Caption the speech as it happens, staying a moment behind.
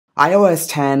iOS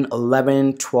 10,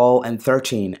 11, 12, and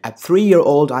 13, a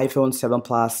 3-year-old iPhone 7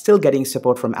 Plus still getting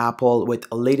support from Apple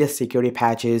with latest security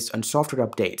patches and software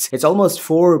updates. It's almost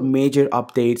 4 major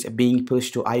updates being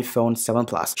pushed to iPhone 7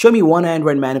 Plus. Show me one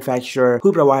Android manufacturer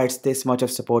who provides this much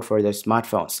of support for their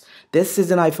smartphones. This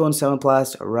is an iPhone 7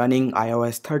 Plus running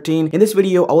iOS 13. In this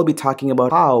video, I will be talking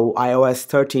about how iOS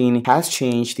 13 has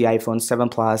changed the iPhone 7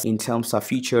 Plus in terms of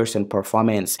features and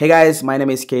performance. Hey guys, my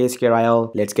name is KSK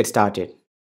ROYAL. Let's get started.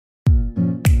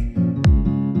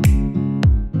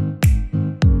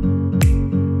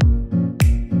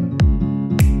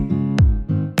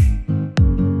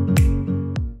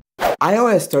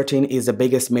 iOS 13 is the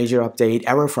biggest major update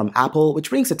ever from Apple, which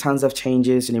brings a tons of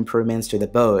changes and improvements to the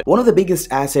boat. One of the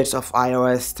biggest assets of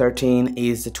iOS 13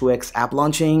 is the 2x app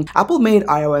launching. Apple made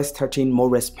iOS 13 more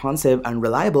responsive and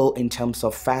reliable in terms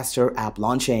of faster app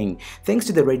launching, thanks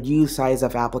to the reduced size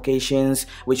of applications,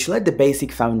 which laid the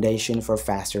basic foundation for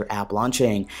faster app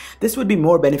launching. This would be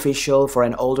more beneficial for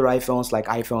an older iPhones like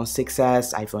iPhone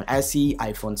 6s, iPhone SE,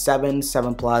 iPhone 7,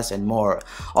 7 Plus, and more.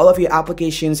 All of your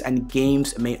applications and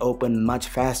games may open much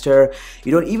faster.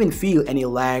 You don't even feel any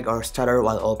lag or stutter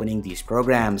while opening these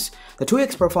programs. The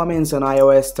 2x performance on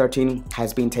iOS 13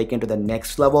 has been taken to the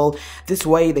next level. This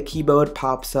way, the keyboard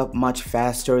pops up much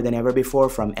faster than ever before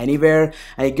from anywhere,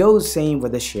 and it goes same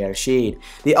with the share sheet.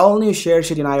 The all-new share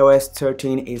sheet in iOS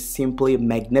 13 is simply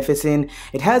magnificent.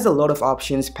 It has a lot of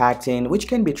options packed in, which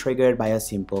can be triggered by a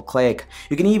simple click.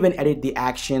 You can even edit the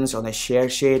actions on the share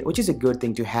sheet, which is a good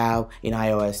thing to have in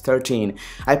iOS 13.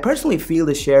 I personally feel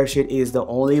the share sheet is the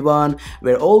only one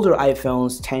where older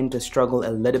iPhones tend to struggle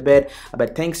a little bit,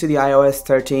 but thanks to the iOS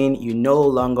 13, you no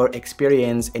longer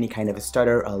experience any kind of a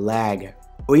stutter or lag.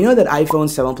 We know that iPhone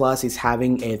 7 Plus is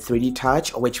having a 3D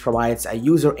touch, which provides a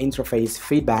user interface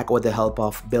feedback with the help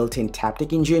of built-in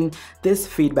Taptic engine. This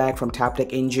feedback from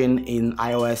Taptic engine in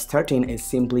iOS 13 is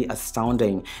simply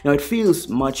astounding. Now, it feels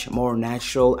much more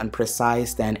natural and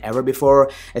precise than ever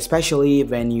before, especially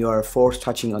when you are force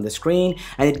touching on the screen,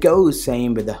 and it goes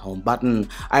same with the home button.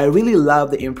 I really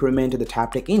love the improvement to the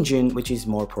Taptic engine, which is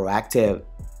more proactive.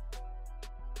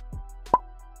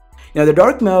 Now, the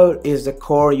dark mode is the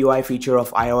core UI feature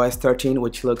of iOS 13,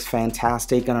 which looks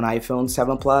fantastic on an iPhone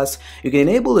 7 Plus. You can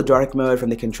enable the dark mode from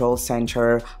the control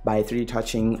center by 3D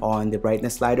touching on the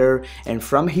brightness slider, and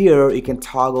from here you can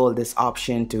toggle this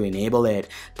option to enable it.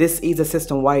 This is a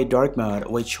system-wide dark mode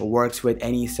which works with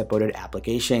any supported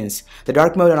applications. The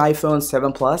dark mode on iPhone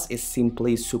 7 Plus is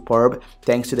simply superb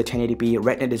thanks to the 1080p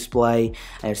Retina display,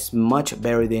 and it's much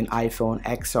better than iPhone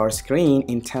XR screen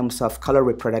in terms of color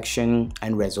reproduction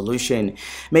and resolution.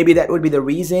 Maybe that would be the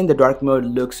reason the dark mode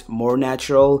looks more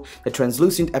natural. The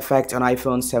translucent effect on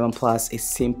iPhone 7 Plus is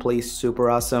simply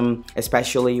super awesome,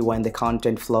 especially when the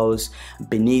content flows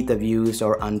beneath the views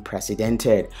are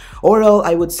unprecedented. Overall,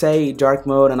 I would say dark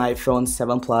mode on iPhone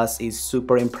 7 Plus is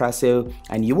super impressive,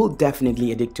 and you will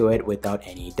definitely addict to it without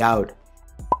any doubt.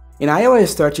 In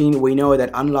iOS 13, we know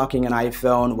that unlocking an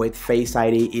iPhone with Face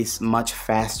ID is much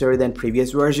faster than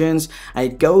previous versions,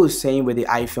 and it goes same with the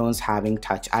iPhones having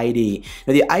Touch ID.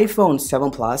 Now, the iPhone 7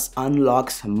 Plus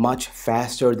unlocks much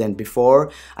faster than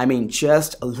before. I mean,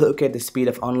 just look at the speed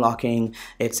of unlocking.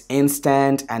 It's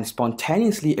instant and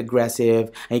spontaneously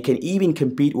aggressive, and it can even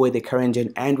compete with the current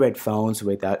gen Android phones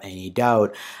without any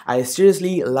doubt. I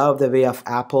seriously love the way of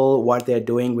Apple, what they're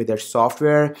doing with their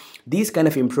software. These kind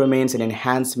of improvements and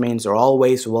enhancements are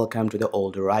always welcome to the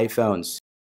older iPhones.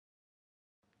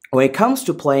 When it comes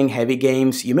to playing heavy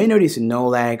games, you may notice no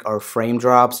lag or frame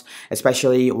drops,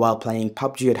 especially while playing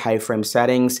PUBG at high frame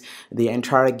settings. The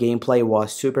entire gameplay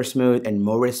was super smooth and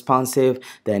more responsive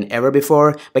than ever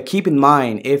before, but keep in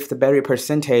mind, if the battery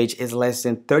percentage is less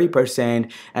than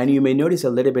 30%, and you may notice a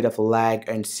little bit of lag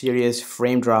and serious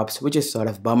frame drops, which is sort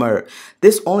of bummer.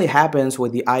 This only happens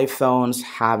with the iPhones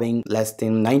having less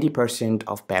than 90%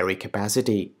 of battery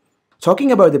capacity.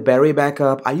 Talking about the battery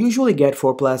backup, I usually get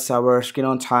 4+ hours screen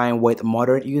on time with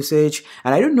moderate usage,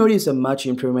 and I don't notice much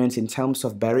improvements in terms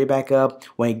of battery backup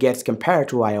when it gets compared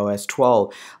to iOS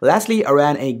 12. Lastly, I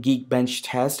ran a Geekbench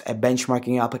test, a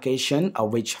benchmarking application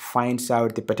which finds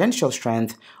out the potential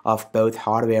strength of both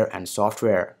hardware and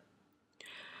software.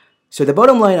 So the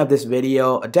bottom line of this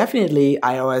video, definitely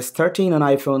iOS 13 on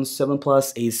iPhone 7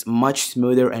 Plus is much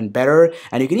smoother and better,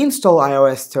 and you can install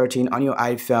iOS 13 on your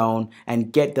iPhone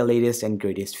and get the latest and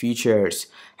greatest features.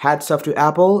 Hats off to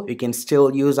Apple, you can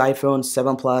still use iPhone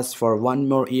 7 Plus for one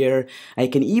more year, and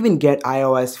you can even get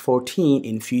iOS 14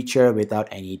 in future without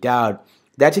any doubt.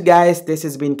 That's it guys, this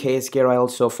has been KSK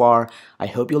ROYAL so far. I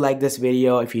hope you like this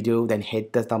video. If you do, then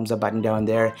hit the thumbs up button down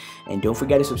there. And don't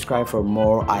forget to subscribe for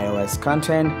more iOS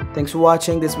content. Thanks for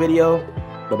watching this video.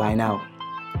 Bye-bye now.